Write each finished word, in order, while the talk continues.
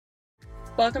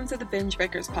Welcome to the Binge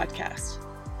Breakers podcast.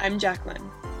 I'm Jacqueline.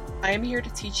 I am here to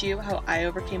teach you how I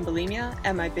overcame bulimia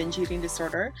and my binge eating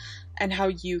disorder, and how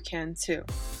you can too.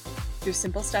 Through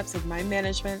simple steps of mind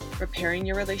management, repairing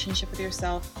your relationship with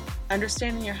yourself,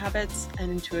 understanding your habits,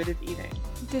 and intuitive eating.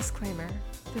 Disclaimer.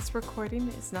 This recording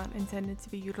is not intended to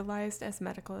be utilized as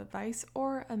medical advice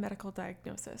or a medical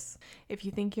diagnosis. If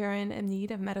you think you're in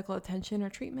need of medical attention or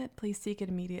treatment, please seek it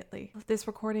immediately. This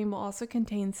recording will also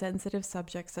contain sensitive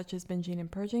subjects such as binging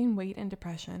and purging, weight, and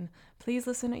depression. Please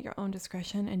listen at your own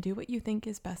discretion and do what you think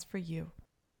is best for you.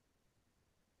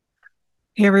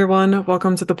 Hey everyone,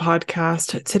 welcome to the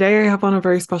podcast. Today I have on a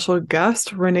very special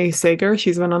guest, Renae Saager.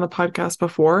 She's been on the podcast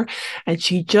before, and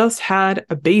she just had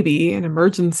a baby, an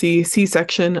emergency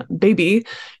C-section baby.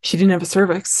 She didn't have a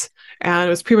cervix, and it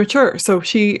was premature. So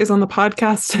she is on the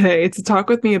podcast today to talk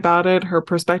with me about it, her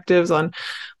perspectives on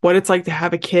what it's like to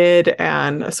have a kid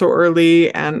and so early,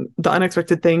 and the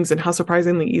unexpected things, and how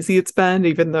surprisingly easy it's been,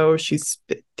 even though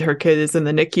her kid is in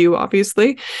the NICU,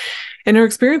 obviously. And her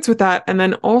experience with that, and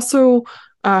then also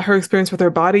her experience with her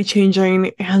body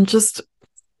changing, and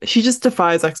she just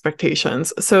defies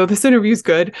expectations. So this interview is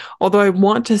good, although I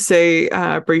want to say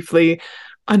briefly,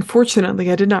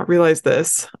 unfortunately, I did not realize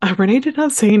this. Renae did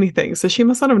not say anything, so she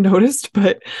must not have noticed,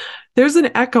 but there's an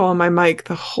echo on my mic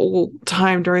the whole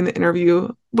time during the interview,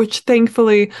 which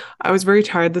thankfully I was very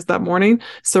tired that morning.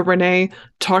 So Renae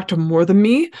talked more than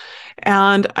me,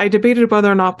 and I debated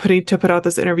whether or not to put out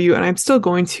this interview, and I'm still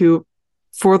going to,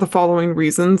 for the following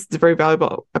reasons. It's a very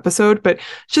valuable episode, but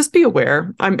just be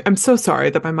aware. I'm so sorry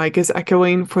that my mic is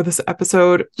echoing for this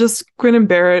episode. Just grin and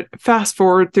bear it. Fast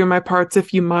forward through my parts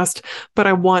if you must, but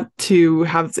I want to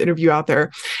have this interview out there.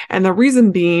 And the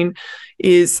reason being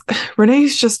is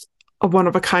Renae's just a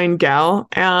one-of-a-kind gal,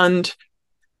 and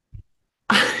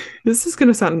this is going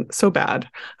to sound so bad,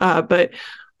 but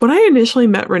when I initially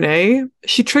met Renae,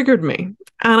 she triggered me,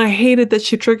 and I hated that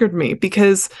she triggered me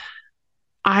because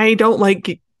I don't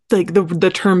like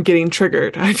the term getting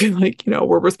triggered. I feel like,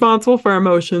 we're responsible for our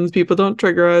emotions. People don't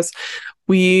trigger us.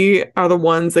 We are the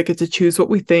ones that get to choose what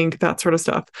we think, that sort of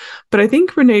stuff. But I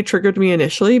think Renae triggered me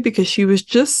initially because she was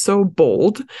just so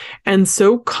bold and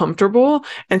so comfortable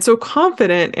and so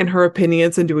confident in her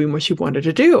opinions and doing what she wanted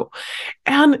to do.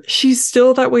 And she's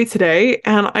still that way today.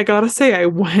 And I gotta say, I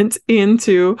went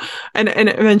into, and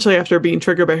eventually after being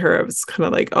triggered by her, I was kind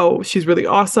of like, oh, she's really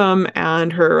awesome,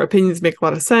 and her opinions make a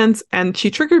lot of sense. And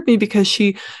she triggered me because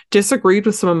she disagreed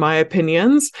with some of my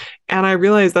opinions. And I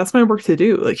realized that's my work to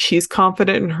do. Like, she's confident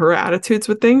in her attitudes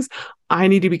with things. I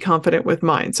need to be confident with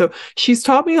mine. So she's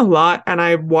taught me a lot, and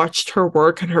I watched her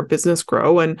work and her business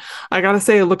grow. And I got to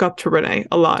say, I look up to Renae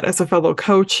a lot as a fellow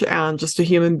coach and just a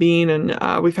human being. And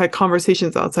we've had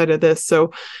conversations outside of this.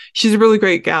 So she's a really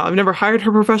great gal. I've never hired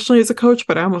her professionally as a coach,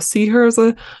 but I almost see her as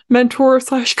a mentor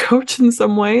 / coach in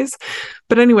some ways.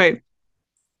 But anyway,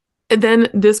 and then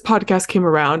this podcast came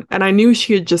around, and I knew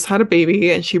she had just had a baby,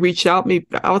 and she reached out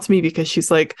to me because she's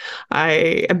like,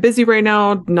 I am busy right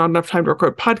now, not enough time to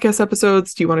record podcast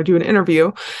episodes. Do you want to do an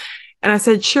interview? And I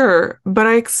said, sure. But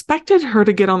I expected her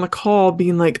to get on the call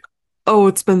being like, oh,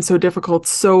 it's been so difficult,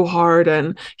 so hard,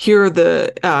 and here are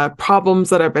the problems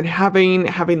that I've been having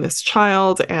this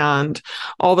child, and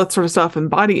all that sort of stuff, and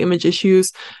body image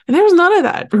issues. And there was none of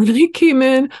that. Renae came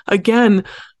in, again,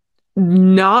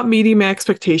 not meeting my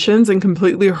expectations and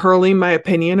completely hurling my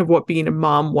opinion of what being a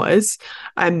mom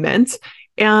meant.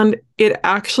 And it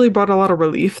actually brought a lot of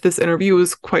relief. This interview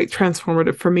was quite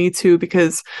transformative for me too,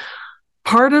 because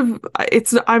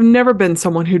I've never been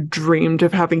someone who dreamed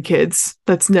of having kids.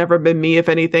 That's never been me. If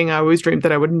anything, I always dreamed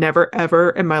that I would never,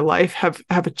 ever in my life have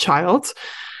a child.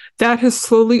 That has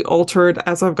slowly altered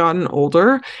as I've gotten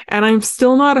older, and I'm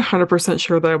still not 100%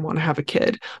 sure that I want to have a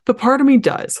kid, but part of me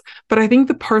does. But I think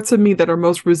the parts of me that are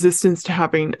most resistant to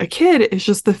having a kid is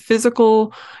just the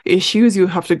physical issues you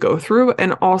have to go through,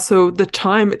 and also the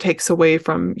time it takes away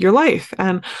from your life.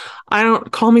 And I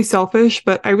don't call me selfish,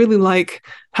 but I really like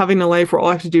having a life where all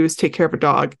I have to do is take care of a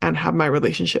dog and have my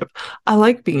relationship. I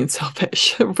like being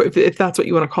selfish, if that's what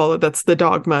you want to call it. That's the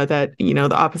dogma that,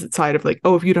 the opposite side of like,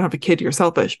 oh, if you don't have a kid, you're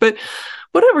selfish. But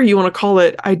whatever you want to call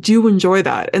it, I do enjoy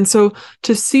that. And so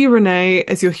to see Renae,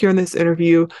 as you'll hear in this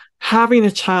interview, having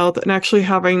a child and actually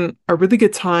having a really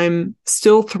good time,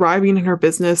 still thriving in her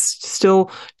business, still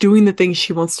doing the things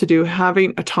she wants to do,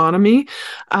 having autonomy.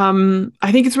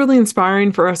 I think it's really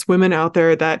inspiring for us women out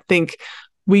there that think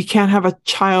we can't have a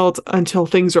child until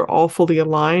things are all fully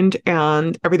aligned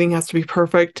and everything has to be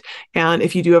perfect. And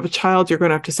if you do have a child, you're going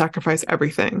to have to sacrifice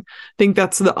everything. I think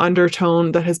that's the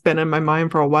undertone that has been in my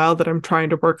mind for a while that I'm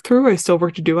trying to work through. I still have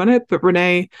work to do on it, but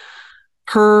Renae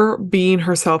her being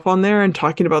herself on there and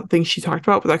talking about the things she talked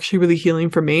about was actually really healing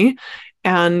for me,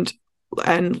 and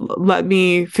let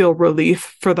me feel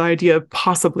relief for the idea of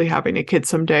possibly having a kid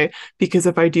someday. Because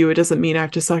if I do, it doesn't mean I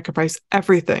have to sacrifice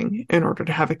everything in order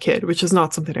to have a kid, which is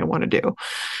not something I want to do.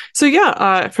 So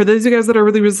yeah, for those of you guys that are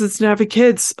really resistant to having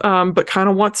kids, but kind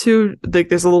of want to, like,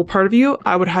 there's a little part of you,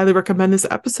 I would highly recommend this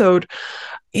episode,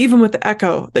 even with the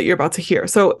echo that you're about to hear.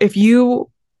 So if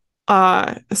you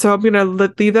so I'm going to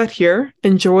leave that here.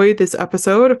 Enjoy this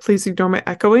episode. Please ignore my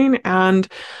echoing. And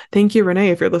thank you, Renae,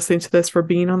 if you're listening to this, for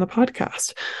being on the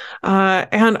podcast.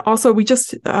 And also, we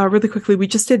just, really quickly, we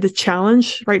just did the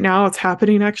challenge. Right now, it's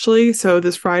happening, actually. So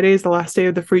this Friday is the last day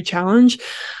of the free challenge.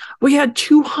 We had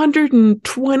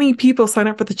 220 people sign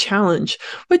up for the challenge,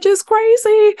 which is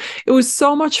crazy. It was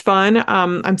so much fun.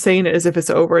 I'm saying it as if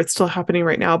it's over. It's still happening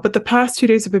right now. But the past 2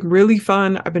 days have been really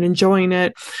fun. I've been enjoying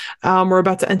it. We're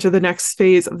about to enter the next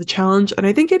phase of the challenge. And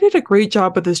I think I did a great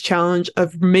job with this challenge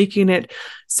of making it,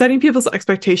 setting people's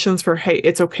expectations for, hey,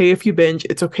 it's okay if you binge.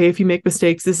 It's okay if you make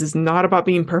mistakes. This is not about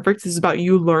being perfect. This is about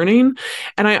you learning.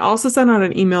 And I also sent out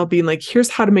an email being like, here's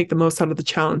how to make the most out of the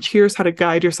challenge. Here's how to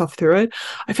guide yourself through it.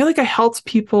 I feel like I helped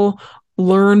people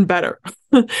learn better.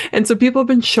 And so people have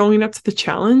been showing up to the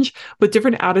challenge with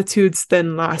different attitudes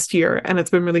than last year. And it's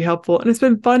been really helpful. And it's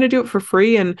been fun to do it for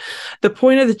free. And the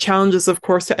point of the challenge is, of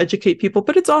course, to educate people.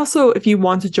 But it's also, if you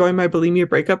want to join my bulimia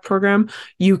breakup program,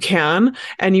 you can.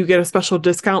 And you get a special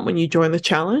discount when you join the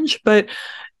challenge. But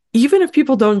even if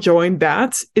people don't join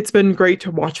that, it's been great to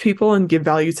watch people and give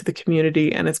value to the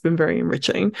community, and it's been very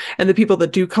enriching. And the people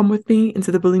that do come with me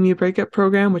into the bulimia breakup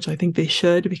program, which I think they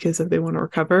should, because if they want to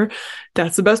recover,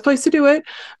 that's the best place to do it.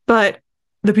 But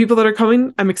the people that are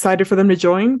coming, I'm excited for them to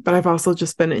join, but I've also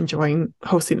just been enjoying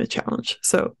hosting the challenge.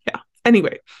 So yeah,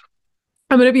 anyway.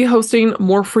 I'm going to be hosting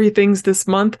more free things this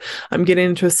month. I'm getting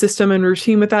into a system and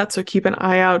routine with that, so keep an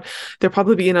eye out. There'll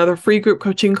probably be another free group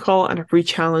coaching call and a free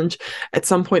challenge at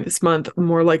some point this month,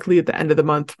 more likely at the end of the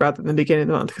month rather than the beginning of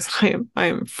the month, because I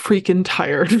am freaking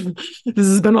tired. This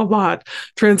has been a lot,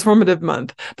 transformative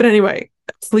month. But anyway,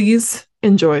 please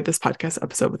enjoy this podcast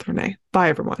episode with Renae. Bye,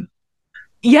 everyone.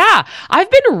 Yeah, I've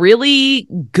been really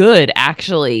good,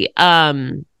 actually.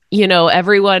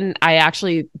 Everyone,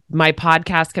 my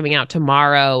podcast coming out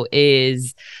tomorrow,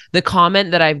 is the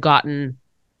comment that I've gotten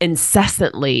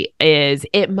incessantly is,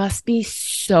 it must be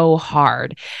so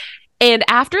hard. And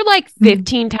after like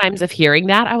 15 times of hearing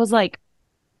that, I was like,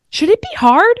 should it be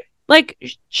hard? Like,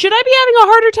 should I be having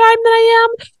a harder time than I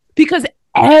am? Because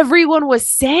everyone was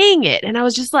saying it. And I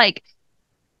was just like,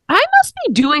 I must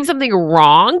be doing something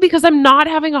wrong, because I'm not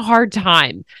having a hard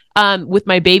time with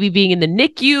my baby being in the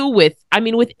NICU, with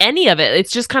any of it.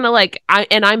 It's just kind of like,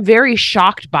 I'm very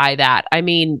shocked by that. I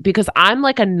mean, because I'm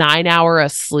like a 9 hour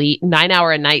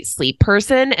a night sleep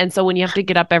person. And so when you have to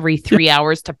get up every 3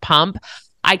 hours to pump,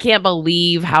 I can't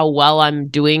believe how well I'm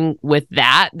doing with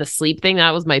that. The sleep thing,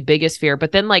 that was my biggest fear.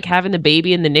 But then like having the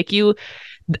baby in the NICU,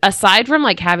 aside from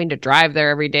like having to drive there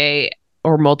every day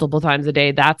or multiple times a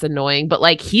day, that's annoying. But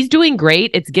like, he's doing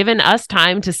great. It's given us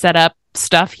time to set up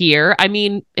stuff here. I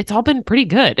mean, it's all been pretty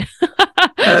good.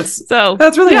 That's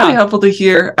really helpful to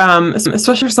hear,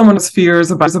 especially for someone who's fears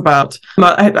about.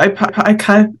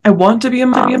 I want to be a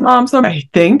mom, so I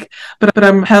think, but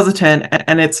I'm hesitant,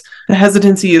 and it's the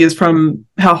hesitancy is from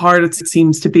how hard it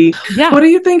seems to be. Yeah. What do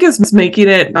you think is making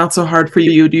it not so hard for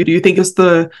you? Do you think it's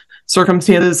the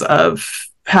circumstances of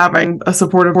having a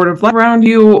supportive life around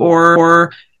you,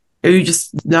 or are you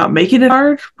just not making it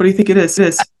hard? What do you think it is?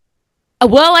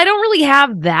 Well, I don't really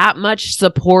have that much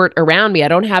support around me. I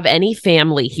don't have any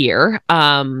family here.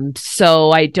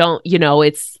 So I don't,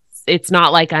 it's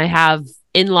not like I have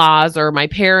in-laws or my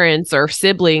parents or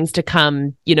siblings to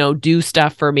come, do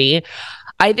stuff for me.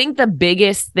 I think the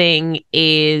biggest thing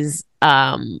is,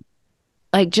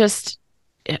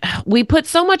 we put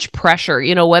so much pressure,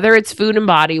 whether it's food and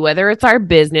body, whether it's our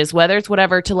business, whether it's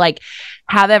whatever, to like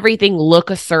have everything look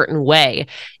a certain way.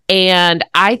 And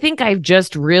I think I've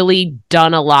just really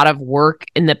done a lot of work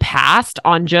in the past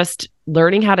on just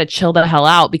learning how to chill the hell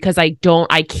out, because I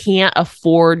can't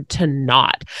afford to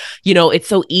not, it's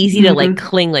so easy to like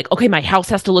cling, like, okay, my house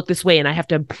has to look this way and I have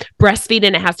to breastfeed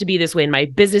and it has to be this way and my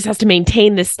business has to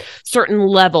maintain this certain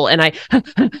level. And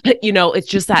it's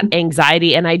just that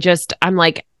anxiety. And I'm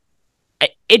like,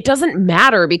 it doesn't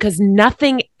matter, because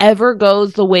nothing ever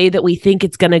goes the way that we think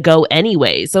it's going to go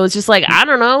anyway. So it's just like, I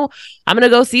don't know, I'm going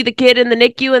to go see the kid in the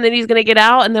NICU and then he's going to get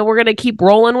out and then we're going to keep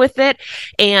rolling with it.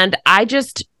 And I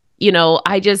just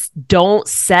don't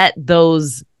set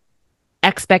those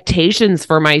expectations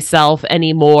for myself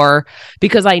anymore,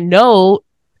 because I know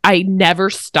I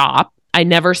never stop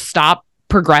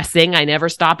progressing. I never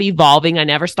stop evolving. I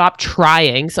never stop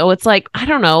trying. So it's like, I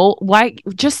don't know, why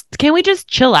can we just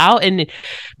chill out and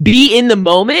be in the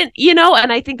moment, you know?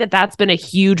 And I think that that's been a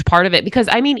huge part of it, because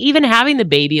I mean, even having the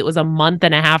baby, it was a month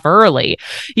and a half early,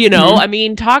 you know? I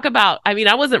mean,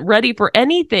 I wasn't ready for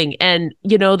anything. And,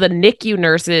 you know, the NICU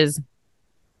nurses,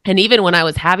 and even when I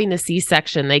was having the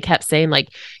C-section, they kept saying, like,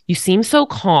 you seem so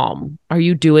calm. Are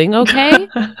you doing okay?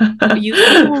 You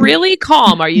seem really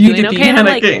calm. Are you doing okay? And I'm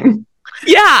like,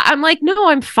 yeah, I'm like, no,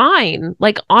 I'm fine.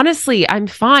 Like, honestly, I'm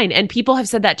fine. And people have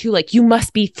said that too. Like, you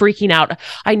must be freaking out.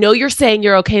 I know you're saying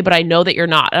you're okay, but I know that you're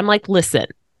not. I'm like, listen,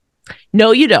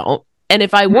 no, you don't. And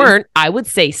if I weren't, I would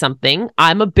say something.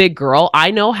 I'm a big girl. I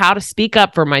know how to speak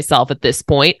up for myself at this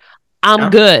point.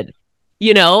 I'm good.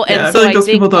 You know, and so I feel like those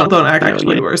people don't act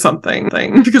actually or something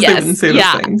because they didn't say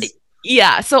those things.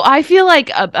 Yeah. So I feel like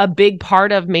a big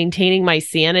part of maintaining my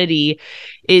sanity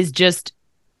is just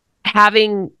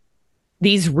having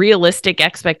these realistic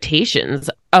expectations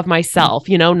of myself,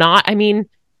 you know, I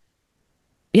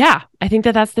think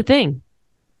that that's the thing.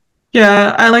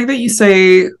 Yeah. I like that you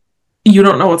say you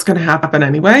don't know what's going to happen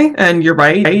anyway. And you're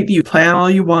right. You plan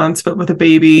all you want, but with a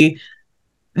baby,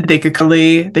 they could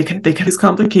have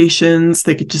complications.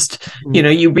 They could just, you know,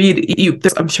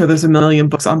 I'm sure there's a million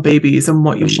books on babies and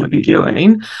what you should be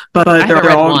doing, but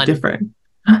they're all different.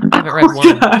 I haven't read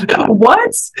one. God.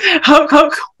 What? How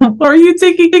are you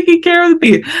taking care of the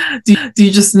baby? Do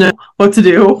you just know what to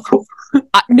do?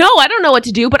 No, I don't know what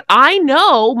to do, but I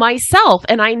know myself,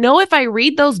 and I know if I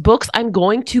read those books, I'm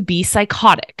going to be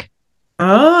psychotic.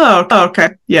 Oh,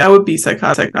 okay. Yeah, I would be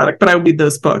psychotic, but I would read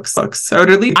those books. I would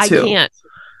read too.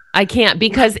 I can't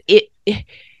because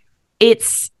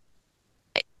it's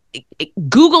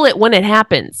Google it when it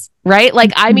happens, right?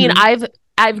 Like, I mean,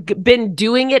 I've been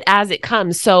doing it as it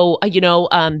comes. So, you know,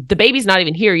 the baby's not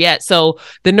even here yet. So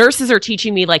the nurses are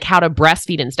teaching me like how to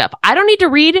breastfeed and stuff. I don't need to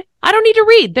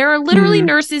read. There are literally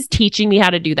nurses teaching me how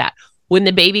to do that. When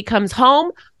the baby comes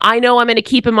home, I know I'm going to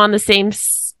keep him on the same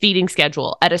feeding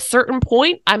schedule. At a certain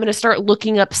point, I'm going to start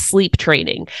looking up sleep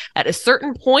training. At a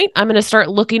certain point, I'm going to start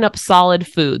looking up solid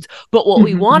foods. But what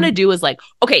we want to do is like,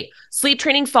 okay, sleep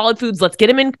training, solid foods. Let's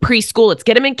get him in preschool. Let's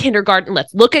get him in kindergarten.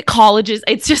 Let's look at colleges.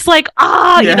 It's just like,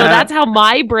 you know, that's how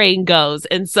my brain goes.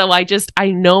 And so I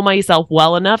know myself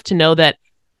well enough to know that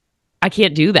I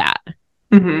can't do that.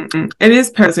 It is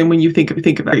paralyzing when you think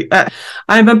about it.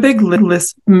 I'm a big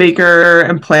list maker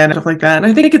and planner, stuff like that. And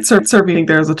I think it's serving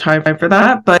there's a time for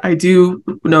that. But I do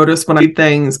notice when I do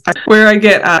things where I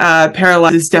get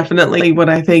paralyzed is definitely when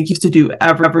I think you have to do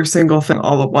every single thing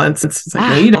all at once. It's like,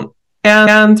 no, you don't.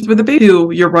 And with the baby,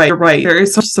 you're right. There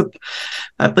is such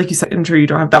like you said, I'm sure you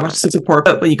don't have that much support,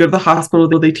 but when you go to the hospital,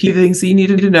 they teach you things that you need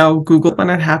to know. Google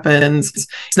when it happens.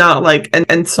 It's not like,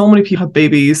 and so many people have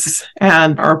babies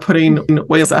and are putting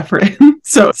way less effort in.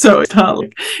 So it's not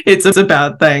like it's a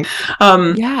bad thing.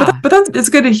 But it's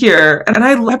good to hear. And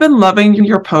I've been loving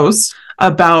your posts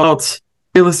about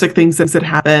realistic things that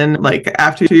happen, like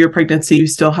after your pregnancy, you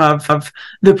still have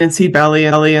the pregnancy belly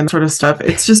and sort of stuff.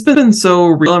 It's just been so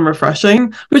real and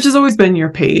refreshing, which has always been your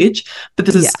page. But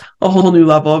this is a whole new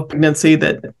level of pregnancy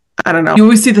that, I don't know. You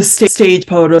always see the stage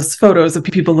photos of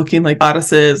people looking like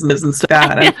goddesses and stuff like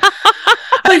that. And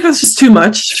I think that's just too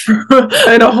much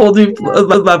at a whole new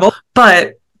level.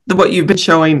 But what you've been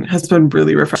showing has been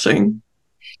really refreshing.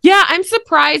 Yeah, I'm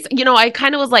surprised. You know, I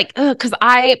kind of was like, because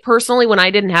I personally, when I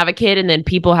didn't have a kid and then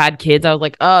people had kids, I was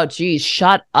like, oh, geez,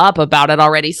 shut up about it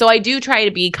already. So I do try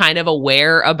to be kind of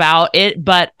aware about it.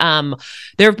 But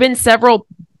there have been several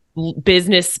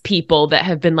business people that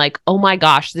have been like, oh my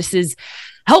gosh, this is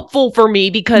helpful for me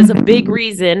because a big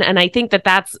reason. And I think that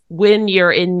that's when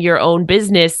you're in your own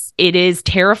business, it is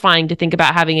terrifying to think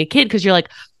about having a kid because you're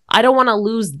like, I don't want to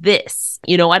lose this.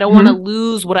 You know, I don't want to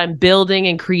lose what I'm building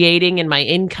and creating and my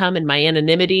income and my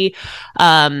anonymity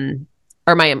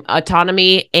or my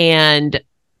autonomy. And,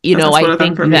 you know, I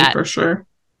think for that, for sure.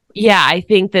 Yeah, I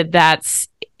think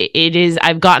it is.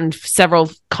 I've gotten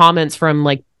several comments from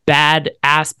like bad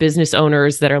ass business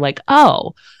owners that are like,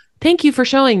 oh, thank you for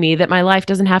showing me that my life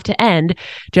doesn't have to end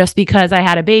just because I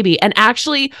had a baby. And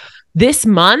actually, this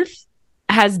month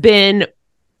has been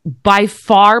by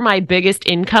far my biggest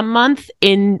income month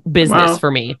in business for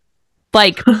me.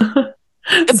 Like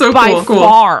so by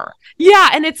far. Yeah.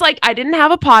 And it's like, I didn't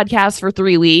have a podcast for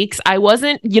 3 weeks. I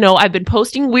wasn't, you know, I've been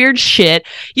posting weird shit,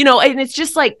 you know, and it's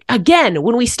just like, again,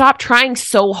 when we stop trying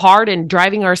so hard and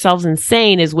driving ourselves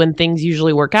insane is when things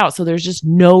usually work out. So there's just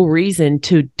no reason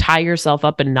to tie yourself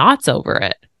up in knots over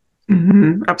it.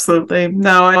 Absolutely.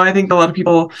 No, I think a lot of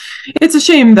people, it's a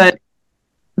shame that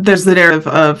there's the narrative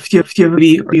of if you have a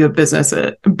baby or you have business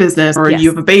or Yes. you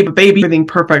have a baby, everything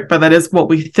perfect, but that is what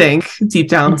we think deep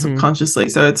down subconsciously.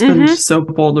 So it's been so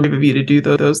bold of you to do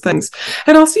those things.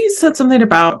 And also you said something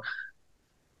about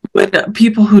when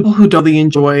people who don't really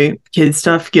enjoy kid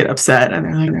stuff get upset and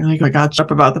they're like, I got up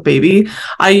about the baby.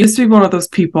 I used to be one of those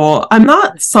people. I'm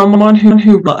not someone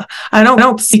who I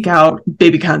don't seek out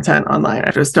baby content online.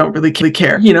 I just don't really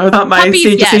care. You know, not my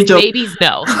Puppies, yes. Babies,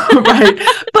 no. Right.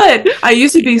 But I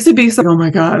used to be so, oh my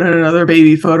God, another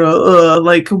baby photo.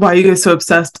 Like, why are you guys so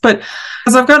obsessed? But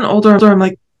as I've gotten older, I'm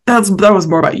like, that was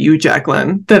more about you,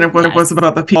 Jacqueline, than it was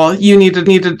about the people. You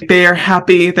needed. They are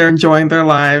happy. They're enjoying their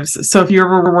lives. So if you're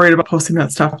ever worried about posting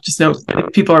that stuff, just know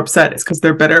if people are upset, it's because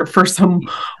they're bitter for some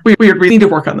weird reason. Need to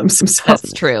work on themselves.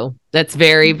 That's true. That's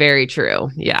very, very true.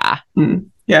 Yeah.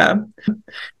 Yeah.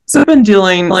 So I've been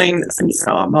dealing,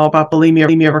 I'm all about bulimia,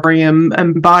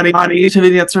 and body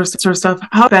activity, that sort of stuff.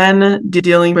 How have you been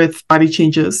dealing with body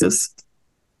changes?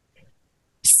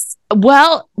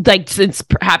 Well, like since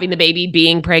having the baby,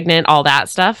 being pregnant, all that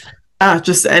stuff.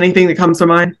 Just anything that comes to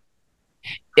mind.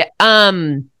 Yeah.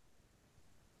 I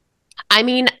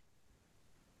mean,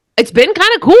 it's been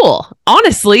kind of cool.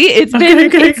 Honestly, it's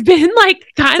been like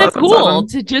kind of cool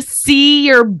to just see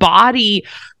your body.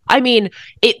 I mean,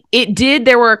 it did.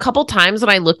 There were a couple times when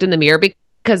I looked in the mirror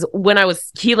because when I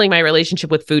was healing my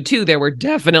relationship with food too, there were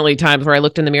definitely times where I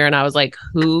looked in the mirror and I was like,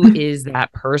 who is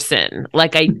that person?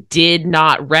 Like I did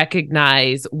not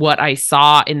recognize what I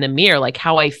saw in the mirror, like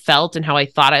how I felt and how I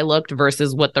thought I looked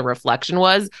versus what the reflection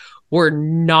was were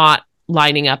not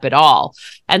lining up at all.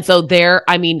 And so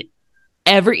basically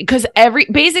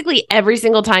every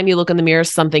single time you look in the mirror,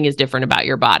 something is different about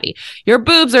your body. Your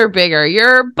boobs are bigger,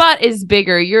 your butt is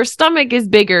bigger, your stomach is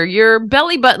bigger, your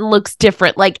belly button looks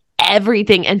different, like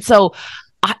everything. And so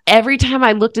every time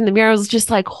I looked in the mirror, I was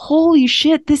just like, holy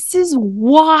shit, this is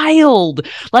wild.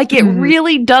 Like it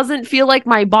really doesn't feel like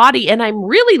my body. And I'm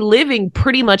really living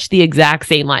pretty much the exact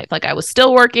same life. Like I was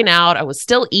still working out. I was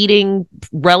still eating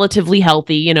relatively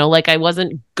healthy, you know, like I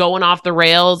wasn't going off the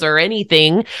rails or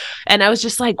anything. And I was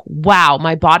just like, wow,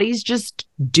 my body's just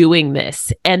doing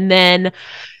this. And then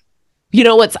you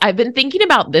know I've been thinking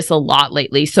about this a lot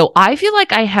lately. So I feel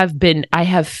like I have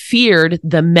feared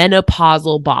the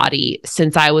menopausal body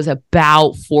since I was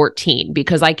about 14,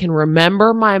 because I can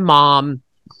remember my mom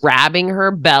grabbing her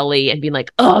belly and being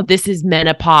like, oh, this is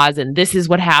menopause and this is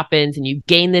what happens and you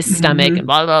gain this stomach and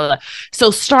blah, blah, blah.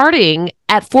 So starting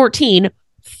at 14,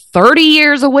 30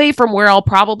 years away from where I'll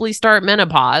probably start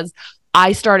menopause,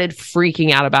 I started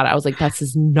freaking out about it. I was like, this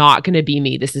is not going to be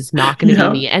me. This is not going to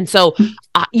be me. And so,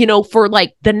 for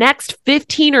like the next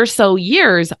 15 or so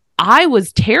years, I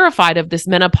was terrified of this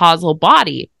menopausal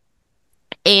body.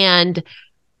 And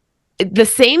the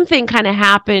same thing kind of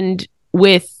happened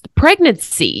with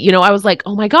pregnancy. You know, I was like,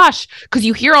 oh my gosh, because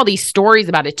you hear all these stories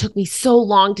about it took me so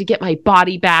long to get my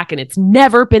body back and it's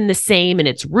never been the same and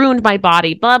it's ruined my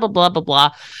body, blah, blah, blah, blah,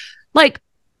 blah. Like,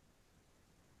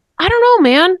 I don't know,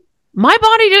 man. My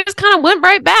body just kind of went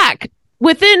right back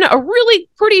within a really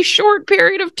pretty short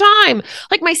period of time.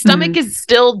 Like my stomach is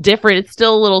still different. It's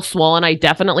still a little swollen. I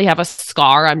definitely have a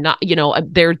scar. I'm not,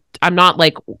 I'm not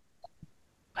like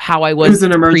how I was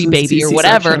pre-baby or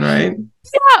whatever. Right?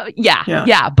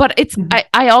 Yeah. But it's,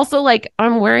 I also like,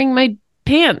 I'm wearing my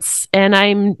pants and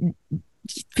I'm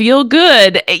feel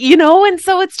good, and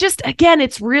so it's just, again,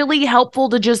 it's really helpful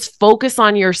to just focus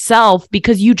on yourself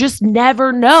because you just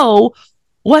never know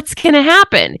what's going to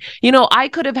happen. I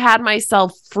could have had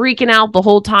myself freaking out the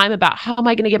whole time about how am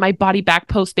I going to get my body back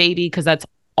post-baby, because that's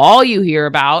all you hear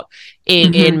about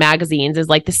in magazines is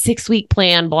like the 6-week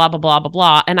plan, blah, blah, blah, blah,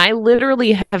 blah. And I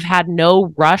literally have had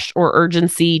no rush or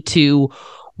urgency to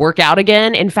work out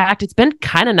again. In fact, it's been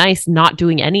kind of nice not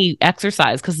doing any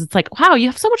exercise because it's like, wow, you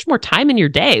have so much more time in your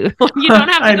day. You don't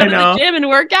have to go to the gym and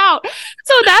work out.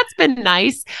 So that's been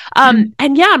nice. And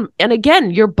again,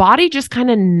 your body just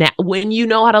kind of, when you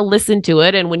know how to listen to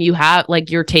it and when you have, like,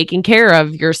 you're taking care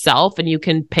of yourself and you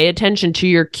can pay attention to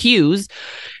your cues,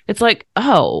 it's like,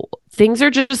 oh, things are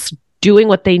just doing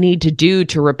what they need to do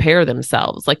to repair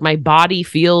themselves. Like my body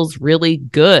feels really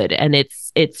good and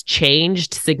it's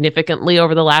changed significantly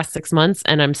over the last 6 months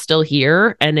and I'm still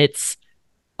here and it's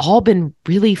all been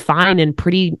really fine and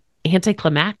pretty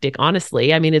anticlimactic,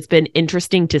 honestly. I mean, it's been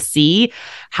interesting to see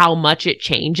how much it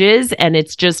changes and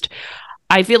it's just,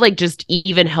 I feel like just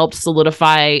even helped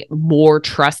solidify more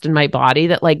trust in my body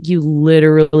that like you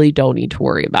literally don't need to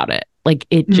worry about it. Like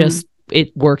it just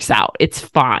it works out. It's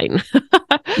fine.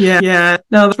 Yeah.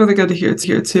 No, that's really good to hear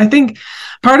too. I think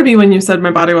part of me, when you said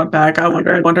my body went back, I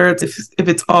wonder if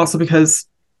it's also because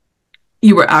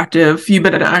you were active. You've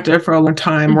been active for a long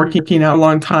time, working out a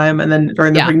long time, and then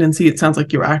during the pregnancy, it sounds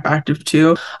like you were active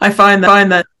too. I find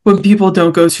that when people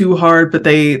don't go too hard, but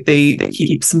they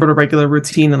keep some sort of regular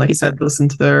routine, and like you said, listen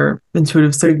to their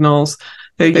intuitive signals,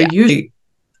 they're usually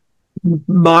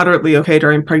moderately okay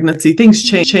during pregnancy. Things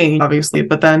change obviously,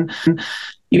 but then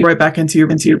you right back into your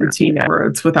routine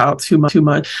afterwards without too much.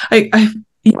 I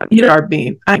you know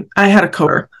me. I had a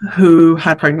coworker who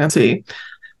had pregnancy.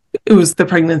 It was the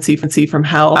pregnancy from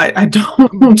hell. I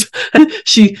don't.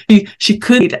 She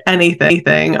couldn't eat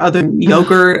anything other than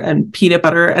yogurt and peanut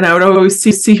butter, and I would always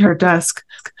see her desk.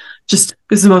 Just, it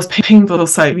was the most painful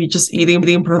sight. Me just eating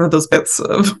one of those bits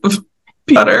of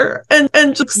butter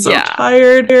and just so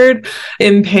tired,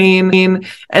 in pain,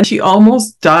 and she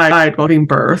almost died while giving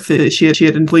birth. She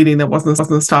had been bleeding that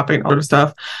wasn't stopping, all of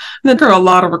stuff. And then there are a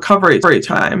lot of recovery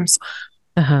times.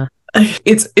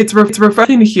 It's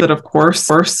refreshing to hear that, of course,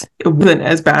 it wasn't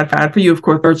as bad for you. Of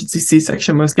course, emergency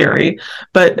C-section was scary,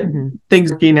 but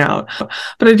things are working out.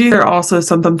 But I do there also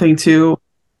something to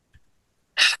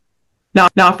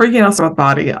not freaking out about the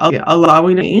body,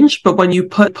 allowing change. But when you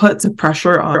put some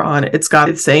pressure on it, it's got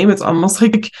its same. It's almost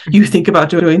like you think about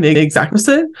doing the exact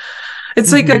opposite.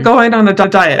 It's like going on a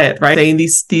diet, right? Saying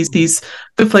these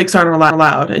food flakes aren't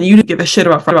allowed, and you didn't give a shit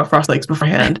about frosted flakes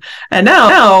beforehand. And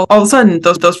now all of a sudden,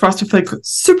 those frosted flakes are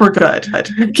super good. I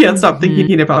can't stop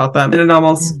thinking about them, and it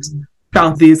almost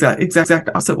bounces the exact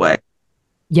opposite way.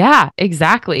 Yeah,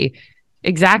 exactly.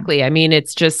 I mean,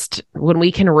 it's just when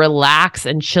we can relax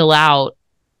and chill out.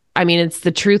 I mean, it's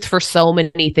the truth for so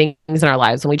many things in our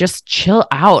lives. When we just chill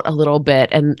out a little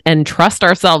bit and trust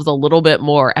ourselves a little bit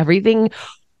more, everything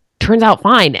turns out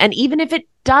fine. And even if it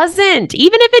doesn't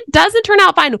turn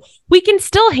out fine, we can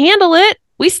still handle it.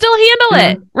 We still handle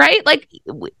it, right? Like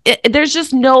there's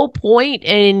just no point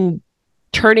in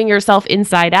turning yourself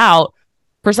inside out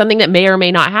for something that may or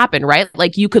may not happen, right?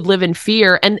 Like you could live in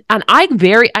fear. And I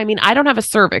don't have a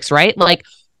cervix, right? Like,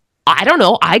 I don't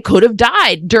know. I could have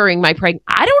died during my pregnancy.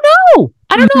 I don't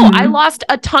know. I lost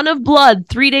a ton of blood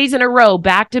 3 days in a row,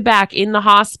 back to back in the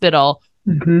hospital.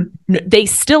 They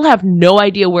still have no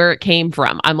idea where it came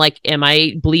from. I'm like, am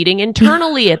I bleeding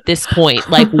internally at this point?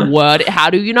 Like, what?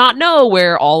 How do you not know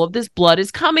where all of this blood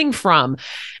is coming from?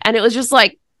 And it was just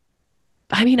like,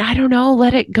 I mean, I don't know.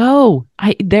 Let it go.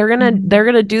 They're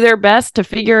gonna do their best to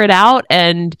figure it out,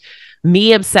 and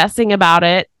me obsessing about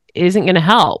it isn't gonna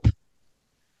help.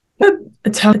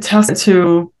 It's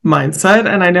to mindset,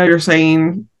 and I know you're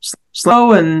saying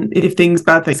slow, and if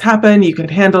bad things happen, you can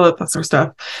handle it, that sort of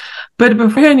stuff. But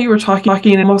beforehand, you were talking,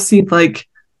 it almost seemed like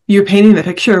you're painting the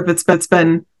picture of it's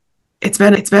been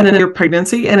in your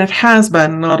pregnancy, and it has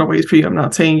been in a lot of ways for you. I'm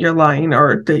not saying you're lying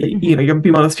or you're gonna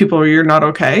be one of those people where you're not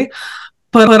okay.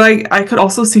 But I could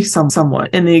also see someone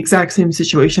in the exact same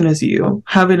situation as you,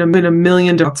 having been a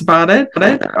million doubts about it,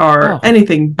 or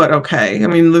anything but okay. I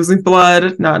mean, losing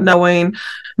blood, not knowing,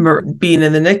 being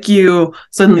in the NICU,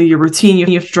 suddenly your routine, you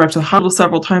have to drive to the hospital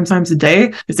several times a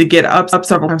day, is to get up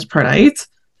several times per night.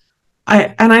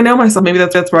 I know myself, maybe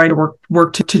that's where I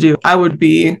work to do. I would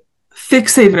be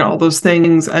fixating on all those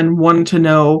things and wanting to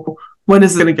know, when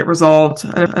is it going to get resolved?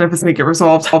 And if it's going to get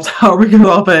resolved, how are we going to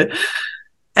resolve it?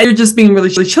 And you're just being really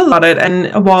chill about it.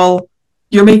 And while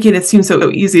you're making it seem so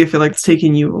easy, I feel like it's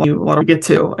taking you a lot to get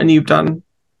to, and you've done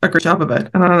a great job of it.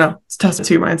 And I don't know, it's a testament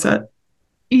to your mindset.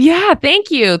 Yeah,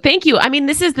 thank you. I mean,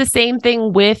 this is the same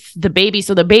thing with the baby.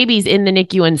 So the baby's in the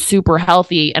NICU and super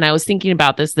healthy. And I was thinking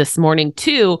about this morning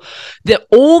too. The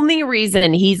only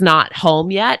reason he's not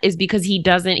home yet is because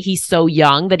he's so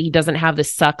young that he doesn't have the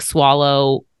suck,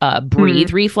 swallow,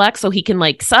 breathe reflex. So he can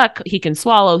like suck, he can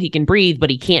swallow, he can breathe, but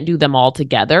he can't do them all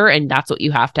together. And that's what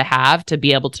you have to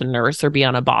be able to nurse or be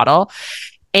on a bottle.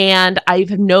 And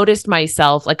I've noticed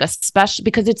myself, like, especially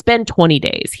because it's been 20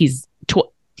 days. He's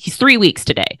 3 weeks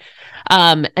today.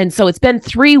 And so it's been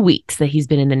 3 weeks that he's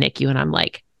been in the NICU. And I'm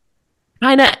like,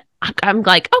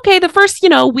 okay, the first,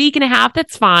 week and a half,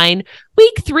 that's fine.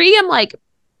 Week 3, I'm like,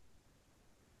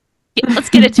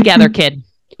 let's get it together, kid.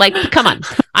 Like, come on.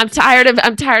 I'm tired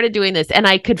of doing this. And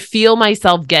I could feel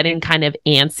myself getting kind of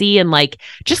antsy and like,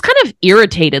 just kind of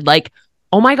irritated. Like,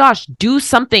 oh my gosh, do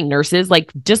something, nurses.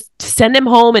 Like, just send him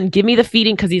home and give me the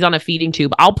feeding, because he's on a feeding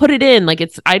tube. I'll put it in. Like,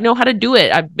 I know how to do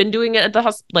it. I've been doing it at the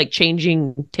hospital, like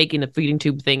taking the feeding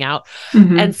tube thing out.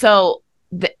 And so,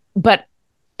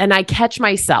 and I catch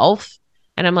myself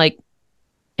and I'm like,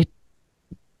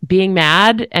 being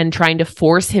mad and trying to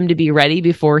force him to be ready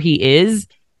before he isn't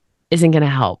going to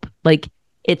help. Like,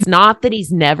 it's not that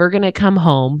he's never going to come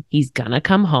home. He's going to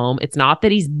come home. It's not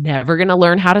that he's never going to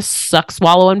learn how to suck,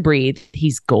 swallow, and breathe.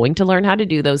 He's going to learn how to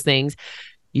do those things.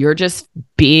 You're just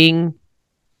being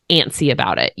antsy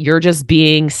about it. You're just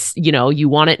being, you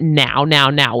want it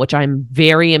now, which I'm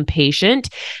very impatient.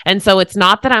 And so it's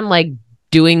not that I'm like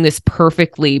doing this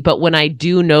perfectly, but when I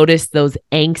do notice those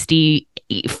angsty,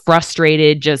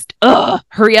 frustrated, just,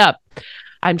 hurry up,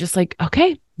 I'm just like,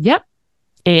 okay, yep.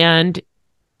 And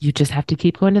you just have to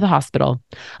keep going to the hospital.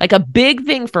 Like a big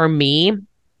thing for me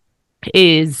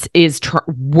is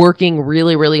working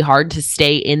really, really hard to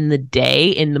stay in the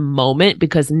day, in the moment,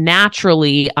 because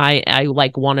naturally I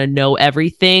like want to know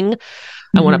everything.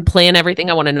 I want to plan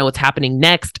everything. I want to know what's happening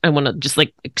next. I want to just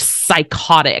like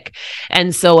psychotic.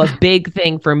 And so a big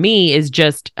thing for me is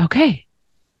just, okay,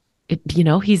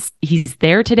 he's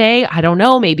there today. I don't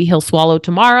know. Maybe he'll swallow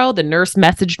tomorrow. The nurse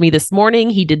messaged me this morning.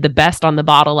 He did the best on the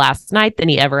bottle last night than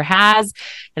he ever has.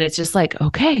 And it's just like,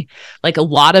 okay, like a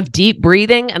lot of deep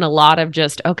breathing and a lot of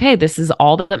just, okay, this is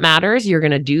all that matters. You're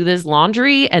going to do this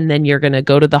laundry and then you're going to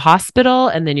go to the hospital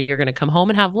and then you're going to come home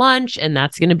and have lunch. And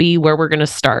that's going to be where we're going to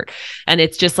start. And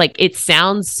it's just like, it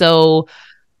sounds so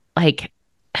like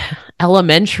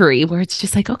elementary, where it's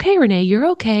just like, okay, Renae, you're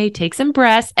okay. Take some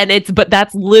breaths. But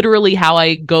that's literally how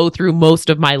I go through most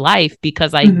of my life,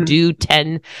 because I do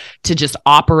tend to just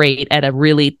operate at a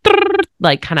really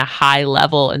like kind of high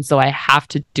level. And so I have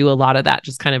to do a lot of that,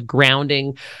 just kind of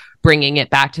grounding, bringing it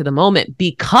back to the moment,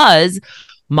 because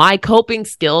my coping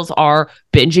skills are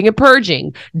binging and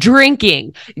purging,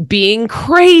 drinking, being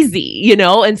crazy,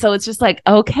 And so it's just like,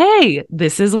 okay,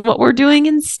 this is what we're doing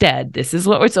instead. This is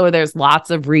what so there's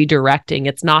lots of redirecting.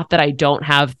 It's not that I don't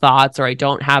have thoughts or I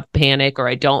don't have panic or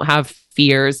I don't have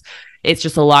fears. It's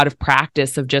just a lot of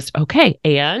practice of just, okay,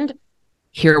 and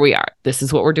here we are. This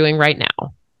is what we're doing right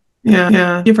now. Yeah.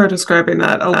 Thank you for describing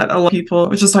that. A lot of people, I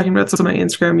was just talking about this on my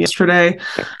Instagram yesterday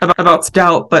about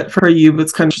doubt, but for you,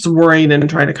 it's kind of just worrying and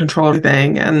trying to control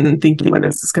everything and thinking, when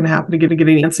is this going to happen, getting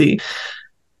antsy.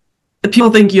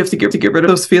 People think you have to get rid of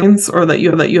those feelings, or that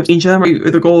you have to change them, or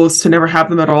the goal is to never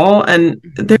have them at all. And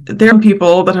there are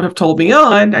people that have told me,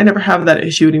 I never have that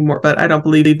issue anymore, but I don't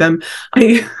believe them.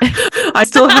 I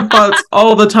still have thoughts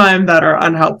all the time that are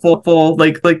unhelpful,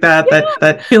 like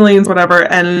that feelings, whatever.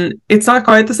 And it's not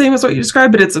quite the same as what you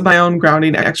described, but it's my own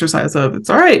grounding exercise of,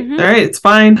 it's all right, all right, it's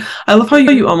fine. I love how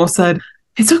you almost said,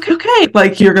 it's okay.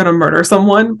 Like you're going to murder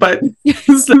someone, but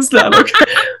it's not okay.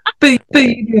 But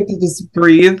you have to just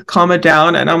breathe, calm it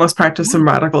down, and almost practice some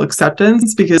radical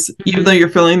acceptance, because even though you're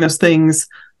feeling those things,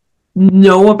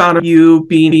 no amount of you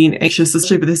being anxious,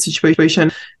 especially with this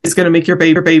situation, is going to make your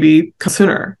baby come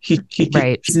sooner. He's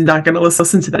not going to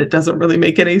listen to that. It doesn't really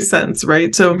make any sense,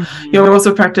 right? So,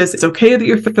 also practice, it's okay that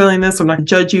you're feeling this. I'm not going to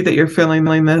judge you that you're feeling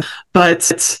this,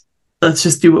 but let's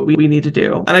just do what we need to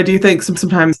do. And I do think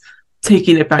sometimes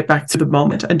taking it back to the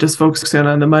moment and just focusing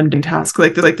on the mundane task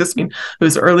like this. I mean, it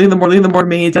was early in the morning,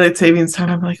 made daylight savings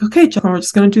time. I'm like, okay, John, we're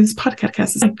just going to do this podcast.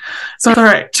 So it's all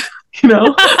right.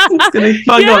 It's going to keep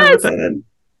on going with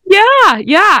it.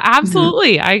 Yeah,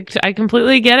 absolutely. I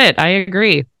completely get it. I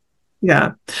agree.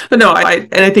 Yeah. But no,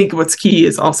 I think what's key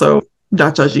is also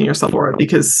not judging yourself for it,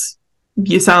 because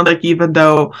you sound like, even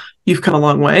though you've come a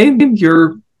long way,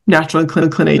 your natural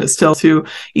inclination is still to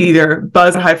either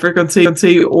buzz at high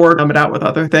frequency or numb it out with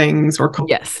other things, or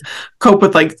cope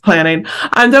with like planning.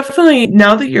 I'm definitely,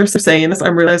 now that you're saying this,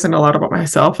 I'm realizing a lot about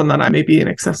myself, and that I may be an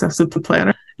excessive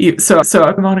planner. So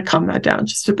I want to calm that down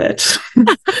just a bit.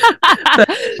 But,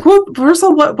 first of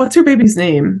all, what's your baby's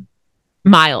name?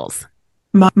 Miles.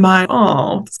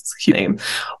 Oh, that's a cute name.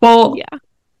 Well, yeah.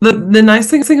 The nice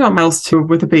thing about Miles too,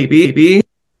 with a baby,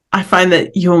 I find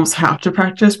that you almost have to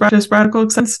practice radical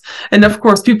acceptance. And of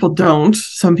course, people don't.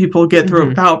 Some people get through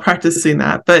without practicing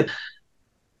that. But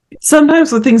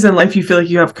sometimes with things in life, you feel like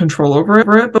you have control over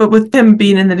it. But with him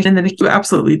being in the NICU, you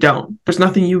absolutely don't. There's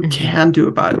nothing you can do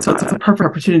about it. So it's a perfect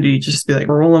opportunity to just be like,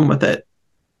 rolling with it.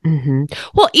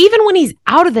 Well, even when he's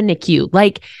out of the NICU,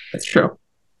 like... That's true.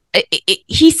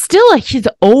 He's still his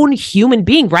own human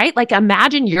being, right? Like,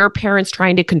 imagine your parents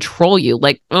trying to control you.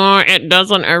 Like, it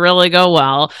doesn't really go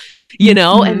well,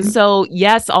 And so,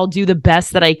 yes, I'll do the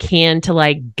best that I can to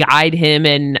like guide him.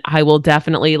 And I will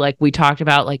definitely, like we talked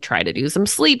about, like try to do some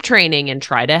sleep training and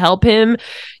try to help him,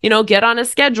 get on a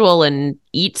schedule and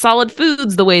eat solid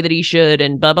foods the way that he should,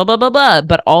 and blah, blah, blah, blah, blah.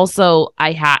 But also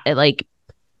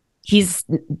he's,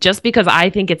 just because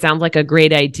I think it sounds like a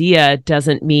great idea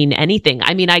doesn't mean anything.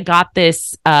 I mean, I got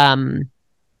this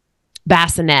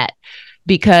bassinet,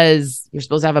 because you're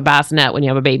supposed to have a bassinet when you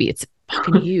have a baby. It's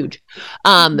fucking huge.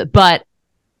 But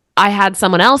I had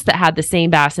someone else that had the same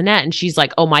bassinet, and she's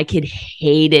like, oh, my kid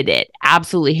hated it,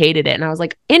 absolutely hated it. And I was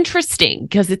like, interesting,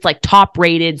 because it's like top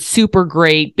rated, super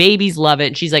great, babies love it.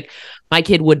 And she's like, my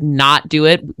kid would not do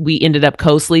it. We ended up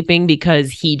co-sleeping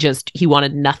because he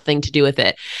wanted nothing to do with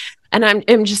it. And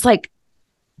I'm just like,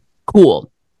 cool.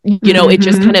 You know, it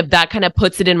just kind of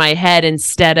puts it in my head,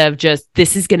 instead of just,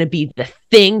 this is going to be the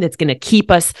thing that's going to keep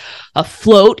us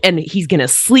afloat, and he's going to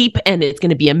sleep and it's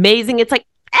going to be amazing. It's like,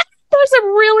 there's a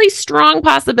really strong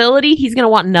possibility he's going to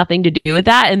want nothing to do with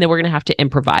that, and then we're going to have to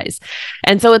improvise.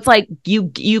 And so it's like,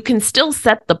 you can still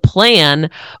set the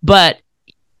plan, but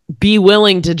be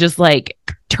willing to just like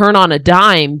turn on a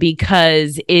dime,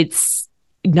 because it's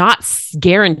not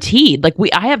guaranteed. Like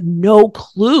I have no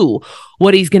clue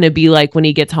what he's going to be like when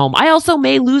he gets home. I also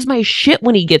may lose my shit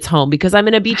when he gets home, because I'm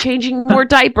going to be changing more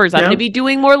diapers. I'm going to be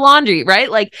doing more laundry, right?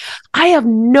 Like I have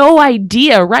no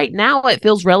idea. Right now it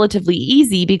feels relatively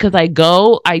easy because I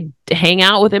hang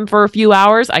out with him for a few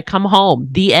hours. I come home,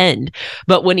 the end.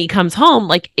 But when he comes home,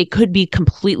 like it could be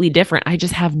completely different. I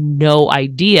just have no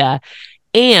idea.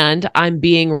 And I'm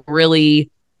being really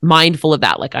mindful of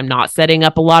that. Like I'm not setting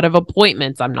up a lot of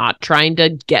appointments. I'm not trying to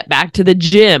get back to the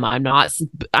gym. I'm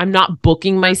not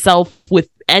booking myself with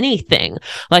anything.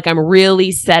 Like I'm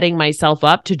really setting myself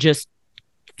up to just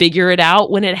figure it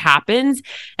out when it happens.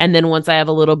 And then once I have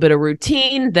a little bit of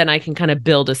routine, then I can kind of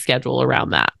build a schedule around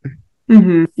that.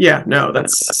 Yeah, no,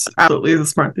 that's absolutely the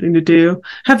smart thing to do.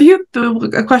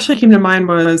 A question that came to mind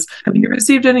was, have you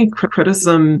received any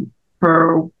criticism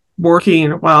for working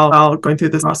while going through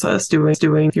this process,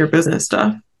 doing your business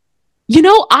stuff? You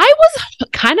know, I was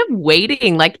kind of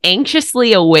waiting, like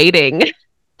anxiously awaiting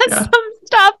some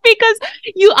stuff, because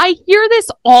I hear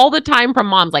this all the time from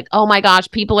moms, like, oh my gosh,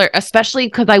 people are, especially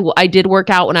because I did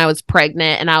work out when I was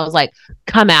pregnant, and I was like,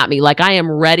 come at me. Like I am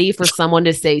ready for someone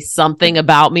to say something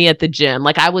about me at the gym.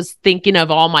 Like I was thinking of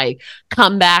all my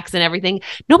comebacks and everything.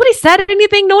 Nobody said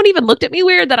anything. No one even looked at me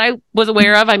weird that I was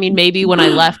aware of. I mean, maybe when I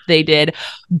left they did,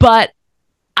 but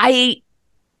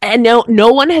no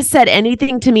one has said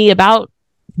anything to me about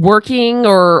working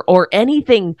or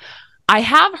anything. I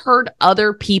have heard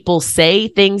other people say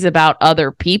things about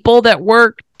other people that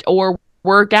work or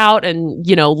work out and,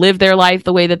 you know, live their life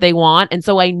the way that they want. And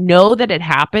so I know that it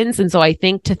happens. And so I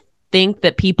think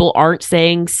that people aren't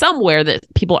saying somewhere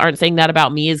that people aren't saying that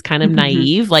about me is kind of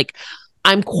naive. Like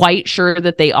I'm quite sure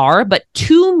that they are, but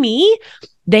to me,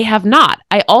 they have not.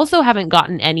 I also haven't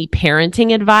gotten any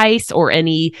parenting advice or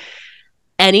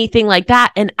anything like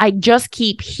that. And I just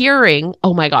keep hearing,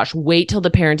 oh my gosh, wait till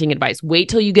the parenting advice, wait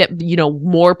till you get, you know,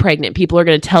 more pregnant. People are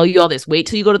going to tell you all this. Wait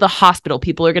till you go to the hospital.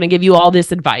 People are going to give you all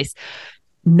this advice.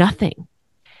 Nothing.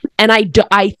 And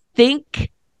I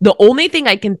think the only thing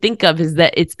I can think of is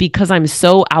that it's because I'm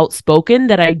so outspoken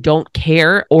that I don't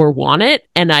care or want it.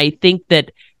 And I think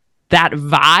that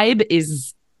vibe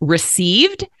is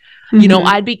received. You know,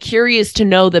 I'd be curious to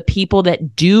know the people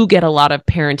that do get a lot of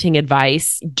parenting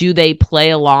advice. Do they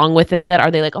play along with it?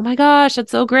 Are they like, oh my gosh,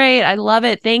 that's so great. I love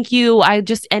it. Thank you.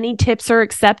 Any tips are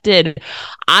accepted.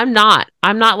 I'm not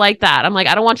like that. I'm like,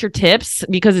 I don't want your tips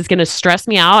because it's going to stress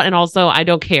me out. And also I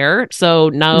don't care. So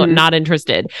no, not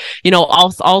interested. You know,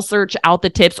 I'll search out the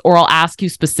tips or I'll ask you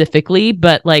specifically,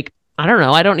 but like, I don't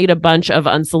know. I don't need a bunch of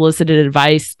unsolicited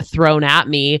advice thrown at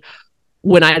me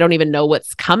when I don't even know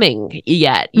what's coming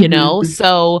yet, you know?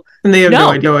 So and they have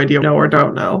no idea, know or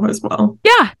don't know as well.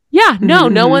 Yeah.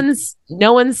 No one's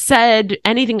said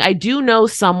anything. I do know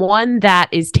someone that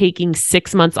is taking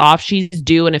 6 months off. She's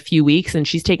due in a few weeks and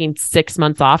she's taking 6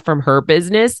 months off from her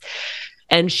business.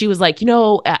 And she was like, you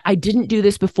know, I didn't do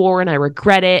this before and I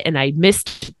regret it. And I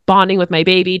missed bonding with my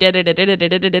baby.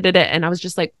 And I was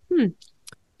just like,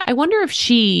 I wonder if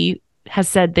she has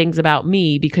said things about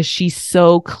me because she's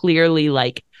so clearly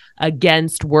like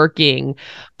against working.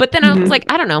 But then I was like,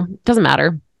 I don't know, it doesn't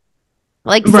matter.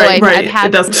 Like, so I've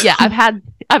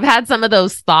had some of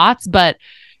those thoughts, but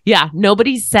yeah,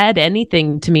 nobody's said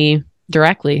anything to me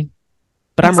directly,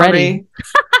 but I'm ready.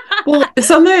 Well,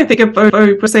 something I think of,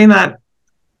 I was saying that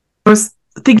I was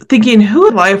thinking who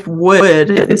in life would,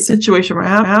 in a situation where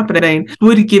happening,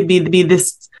 would give me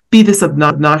be this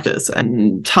obnoxious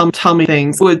and tell me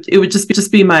things. It would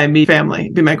just be my immediate family,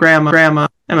 be my grandma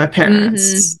and my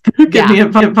parents give me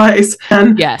advice.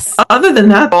 And other than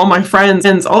that, all my friends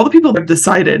and all the people that have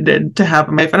decided to have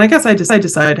a life, and I guess I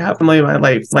decided to have family in my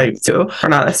life too, are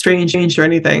not estranged or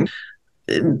anything.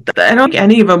 I don't think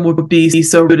any of them would be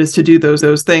so rude as to do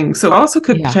those things. So it also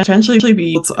could potentially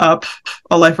be built up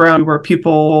a life around where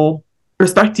people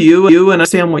respect you and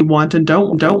understand what you want and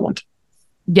don't want.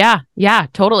 Yeah,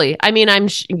 totally. I mean,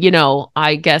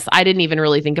 I guess I didn't even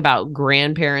really think about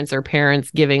grandparents or parents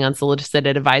giving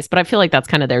unsolicited advice, but I feel like that's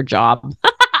kind of their job.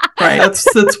 Right.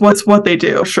 That's what they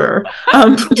do. Sure.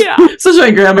 Yeah. Such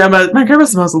my grandma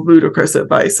smells ludicrous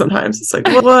advice sometimes. It's like,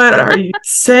 what are you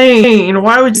saying?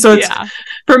 Why would you? So it's,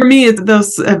 for me, it's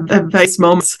those advice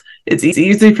moments. It's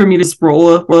easy for me to just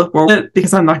roll it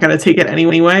because I'm not going to take it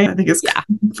anyway. I think it's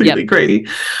completely crazy.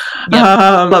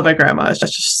 Love my grandma.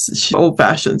 She's old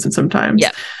fashioned and sometimes.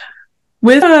 Yeah.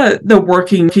 With the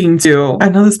working too, I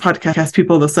know this podcast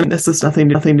people listen. This has nothing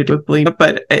to do with bulimia,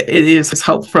 but it is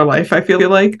help for life. I feel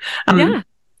like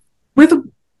with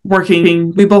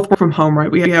working, we both work from home,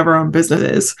 right? We have our own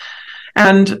businesses,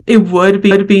 and it would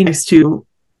be nice to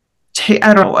take.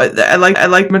 I don't know. I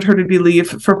like maternity leave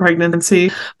for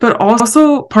pregnancy, but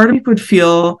also part of me would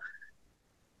feel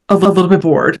a little bit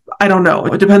bored. I don't know.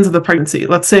 It depends on the pregnancy.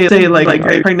 Let's say like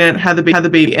I'm pregnant, had the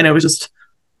baby, and it was just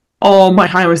all my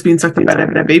time was being sucked up by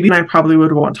that baby, and I probably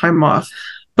would want time off.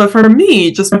 But for me,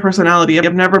 just my personality,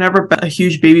 I've never been a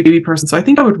huge baby person. So I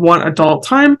think I would want adult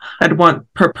time. I'd want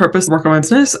purpose to work on my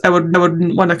business. I wouldn't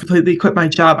want to completely quit my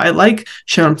job. I like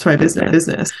showing up to my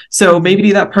business. So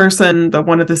maybe that person that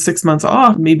wanted the 6 months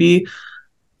off, maybe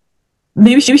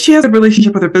she has a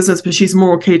relationship with her business, but she's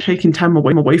more okay taking time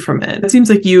away from it. It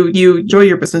seems like you enjoy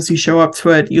your business, you show up to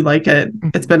it, you like it.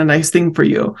 It's been a nice thing for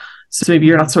you. So maybe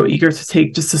you're not so eager to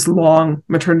take just this long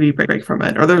maternity break from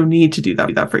it, or there's no need to do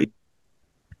that for you.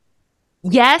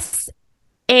 Yes.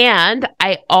 And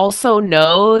I also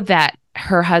know that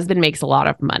her husband makes a lot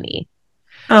of money.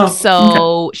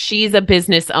 She's a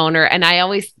business owner. And I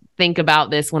always think about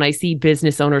this when I see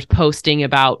business owners posting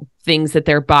about things that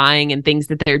they're buying and things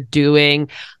that they're doing.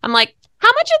 I'm like,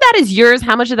 how much of that is yours?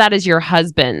 How much of that is your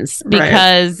husband's?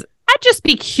 Because I'd just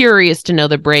be curious to know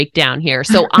the breakdown here.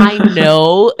 So I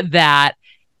know that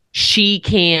she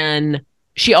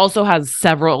also has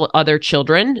several other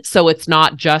children. So it's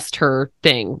not just her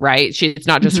thing, right? It's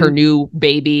not just her new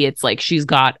baby. It's like she's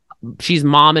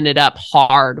momming it up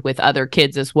hard with other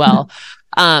kids as well.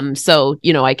 So,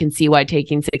 I can see why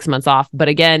taking 6 months off. But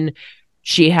again,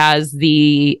 she has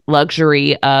the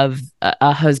luxury of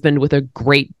a husband with a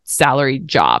great salary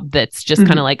job that's just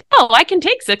kind of like, oh, I can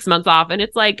take 6 months off. And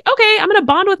it's like, okay, I'm going to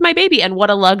bond with my baby. And what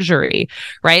a luxury,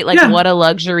 right? Like what a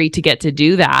luxury to get to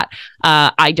do that.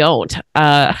 I don't.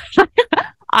 I don't.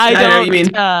 Know what you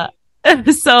mean.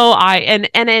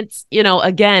 And it's,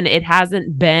 again, it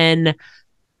hasn't been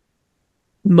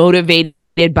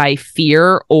motivated by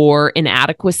fear or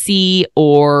inadequacy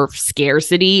or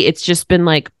scarcity. It's just been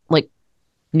like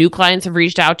new clients have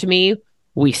reached out to me.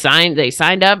 They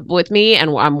signed up with me, and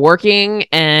I'm working,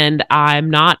 and I'm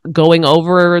not going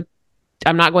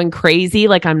crazy.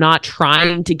 Like, I'm not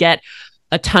trying to get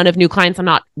a ton of new clients. I'm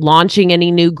not launching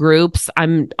any new groups.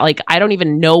 I'm like, I don't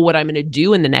even know what I'm going to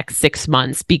do in the next 6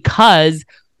 months because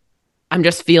I'm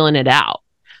just feeling it out.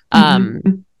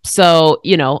 So,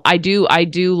 I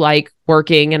do like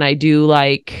working, and I do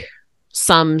like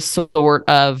some sort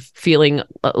of feeling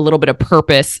a little bit of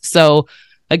purpose. So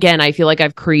again, I feel like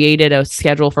I've created a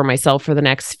schedule for myself for the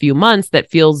next few months that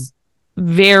feels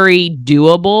very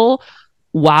doable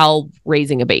while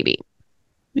raising a baby.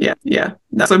 Yeah,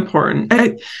 that's important.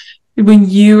 When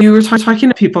you were talking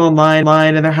to people online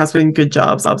and there has been good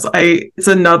jobs, it's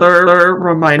another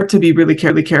reminder to be really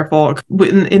careful. In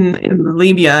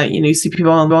bulimia, you see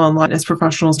people online as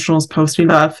professionals posting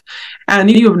stuff,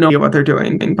 and you have no idea what they're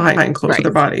doing behind closed of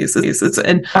their bodies.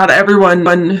 And not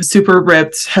everyone super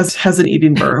ripped has an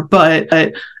eating disorder, but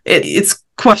it's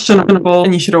questionable,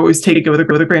 and you should always take it with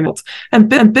a grain of salt.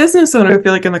 And business owner, I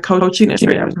feel like in the coaching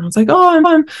industry, everyone's like, oh, I'm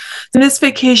on this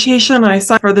vacation, I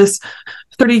signed for this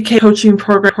 30K coaching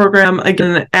program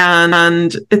again,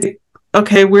 and it's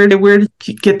okay, where did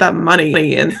you get that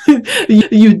money? And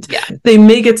they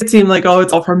make it seem like, oh,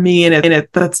 it's all for me, and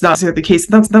that's not the case.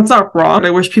 That's not wrong.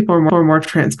 I wish people were more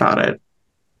trans about it.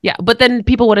 Yeah, but then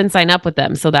people wouldn't sign up with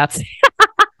them, so that's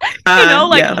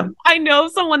I know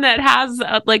someone that has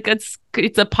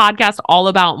it's a podcast all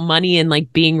about money and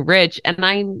like being rich, and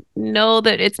I know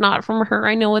that it's not from her.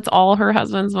 I know it's all her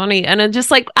husband's money, and it's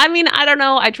just like, I mean, I don't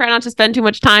know. I try not to spend too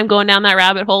much time going down that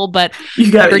rabbit hole, but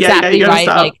you're exactly right.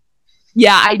 Stop. Like,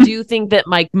 I do think that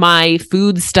my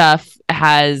food stuff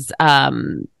has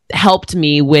helped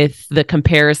me with the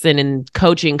comparison and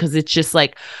coaching, because it's just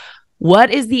like,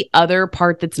 what is the other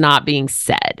part that's not being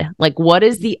said? Like, what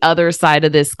is the other side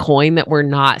of this coin that we're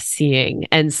not seeing?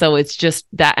 And so it's just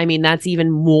that, I mean, that's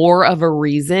even more of a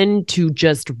reason to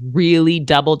just really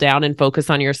double down and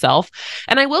focus on yourself.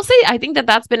 And I will say, I think that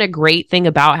that's been a great thing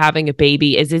about having a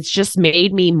baby, is it's just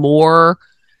made me more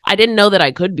I didn't know that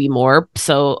I could be more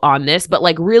so on this, but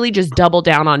like really just double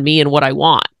down on me and what I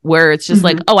want, where it's just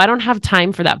like, oh, I don't have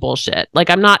time for that bullshit. Like,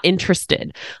 I'm not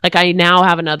interested. Like, I now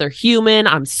have another human.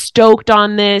 I'm stoked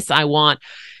on this. I want,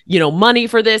 money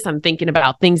for this. I'm thinking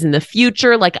about things in the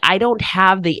future. Like, I don't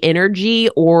have the energy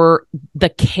or the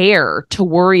care to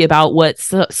worry about what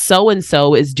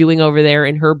so-and-so is doing over there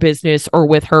in her business or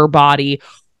with her body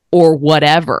or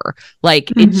whatever.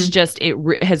 Like, it's just,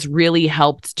 has really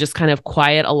helped just kind of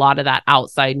quiet a lot of that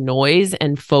outside noise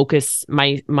and focus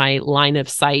my line of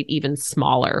sight even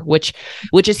smaller, which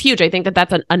is huge. I think that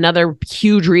that's another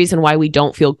huge reason why we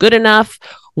don't feel good enough,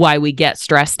 why we get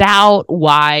stressed out,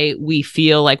 why we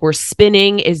feel like we're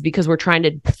spinning, is because we're trying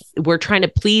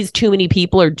to please too many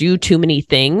people or do too many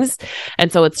things.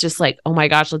 And so it's just like, oh my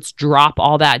gosh, let's drop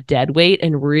all that dead weight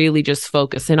and really just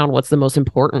focus in on what's the most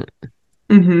important.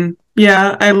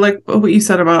 Yeah, I like what you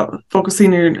said about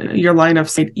focusing your line of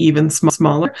sight even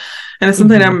smaller. And it's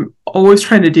something I'm always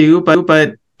trying to do,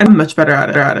 but I'm much better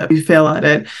at it. We fail at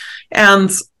it. And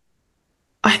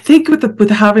I think with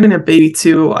having a baby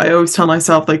too, I always tell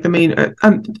myself like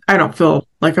I don't feel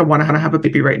like I want to have a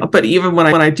baby right now. But even when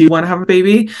I do want to have a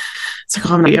baby, it's like,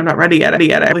 oh, I'm not ready yet.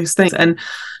 All these things. And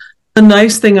the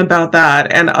nice thing about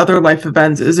that and other life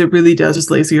events is it really does just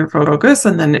laser your focus.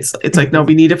 And then it's like, no,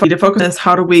 we need to focus.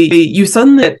 How do you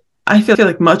suddenly, I feel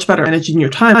like much better managing your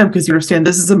time because you understand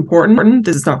this is important.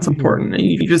 This is not so important. And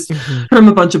you just put them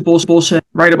a bunch of bullshit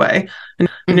right away and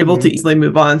you're able to easily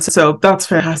move on. So that's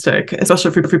fantastic,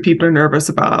 especially for people who are nervous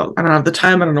about, I don't have the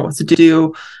time. I don't know what to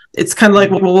do. It's kind of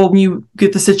like, well, when you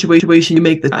get the situation, you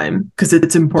make the time because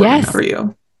it's important for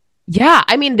you. Yeah.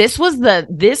 I mean, this was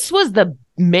the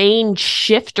main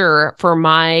shifter for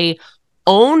my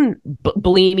own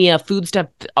bulimia, food stuff,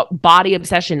 body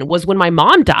obsession was when my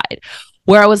mom died,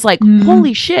 where I was like,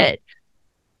 holy shit,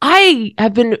 I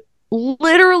have been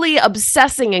literally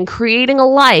obsessing and creating a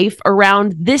life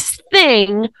around this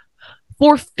thing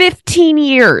for 15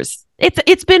 years.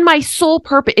 It's been my sole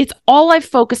purpose. It's all I've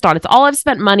focused on. It's all I've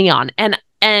spent money on. And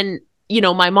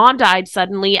my mom died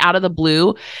suddenly out of the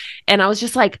blue. And I was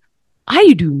just like,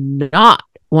 I do not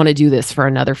want to do this for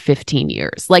another 15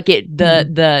 years. Like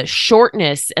the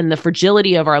shortness and the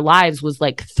fragility of our lives was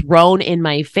like thrown in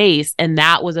my face. And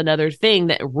that was another thing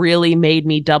that really made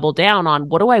me double down on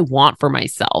what do I want for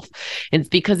myself? And it's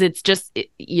because it's just,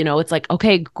 it's like,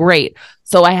 okay, great.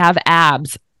 So I have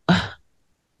abs.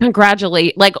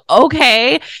 Congratulate, like,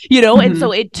 okay, and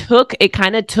so it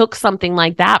kind of took something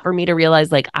like that for me to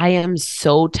realize like, I am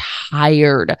so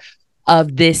tired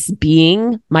of this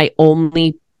being my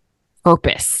only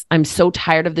purpose. I'm so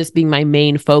tired of this being my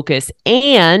main focus.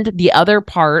 And the other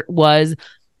part was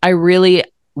I really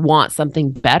want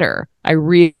something better. I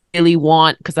really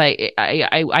want, because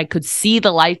I could see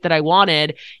the life that I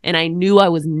wanted and I knew I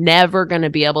was never going to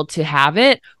be able to have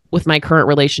it with my current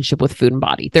relationship with food and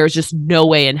body. There's just no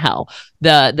way in hell.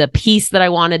 The peace that I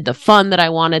wanted, the fun that I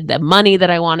wanted, the money that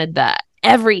I wanted,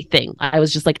 everything. I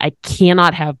was just like, I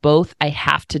cannot have both. I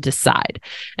have to decide.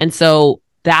 And so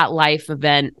that life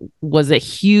event was a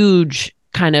huge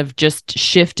kind of just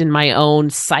shift in my own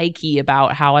psyche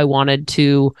about how I wanted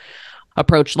to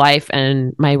approach life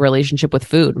and my relationship with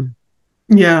food.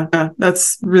 Yeah,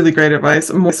 that's really great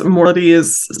advice. Morality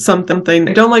is something.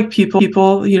 I don't like people,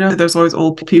 there's always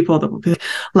old people that will be like,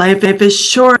 life is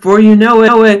short before you know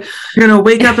it. You're going to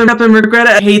wake up and regret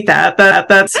it. I hate that.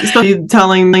 That's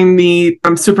telling me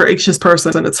I'm a super anxious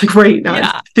person. And it's like, right now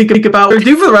I think about what to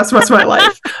do for the rest of my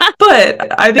life.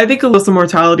 But I think a little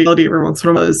mortality every once in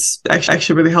a while is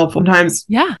actually really helpful. Sometimes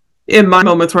in my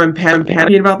moments where I'm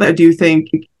panicking about that, I do think,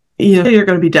 you're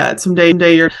going to be dead someday.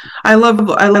 I love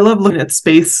looking at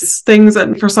space things,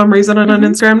 and for some reason on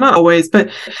Instagram, not always, but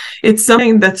it's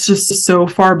something that's just so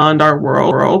far beyond our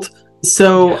world.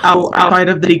 So outside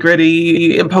of the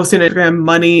nitty-gritty and posting Instagram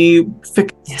money,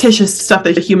 fictitious stuff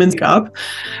that humans make up,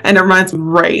 and it reminds me,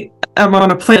 right? I'm on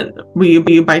a planet. We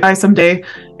might die someday.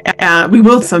 We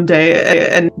will someday,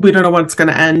 and we don't know when it's going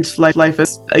to end. Life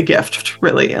is a gift,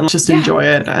 really, and just enjoy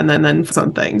it, and then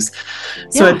some things.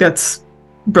 So that's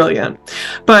brilliant.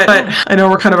 But I know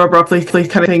we're kind of abruptly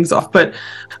cutting things off, but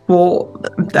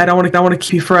I don't want to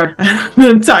keep you forever.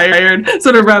 I'm tired.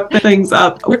 So to wrap things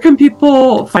up, where can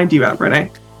people find you at, Renae?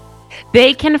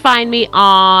 They can find me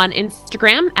on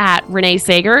Instagram at Renae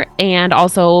Saager, and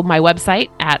also my website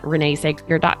at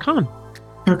renaesaager.com.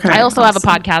 Okay. I also have a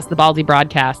podcast, The Ballsy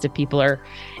Broadcast, if people are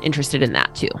interested in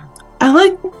that too. I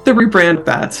like the rebrand of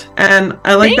that, and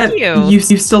I like Thank that you.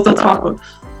 you still talk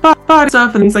about body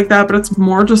stuff and things like that, but it's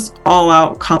more just all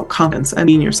out confidence and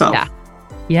being yourself.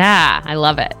 Yeah, I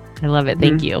love it. I love it.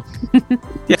 Thank you.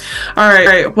 Yeah. All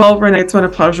right. Well, Renae, it's been a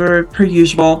pleasure per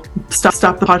usual.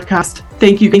 Stop the podcast.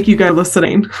 Thank you guys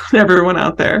listening, everyone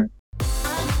out there.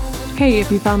 Hey,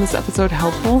 if you found this episode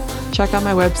helpful, check out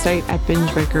my website at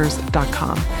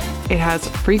bingebreakers.com. It has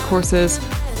free courses,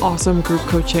 awesome group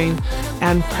coaching,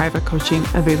 and private coaching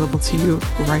available to you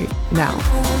right now.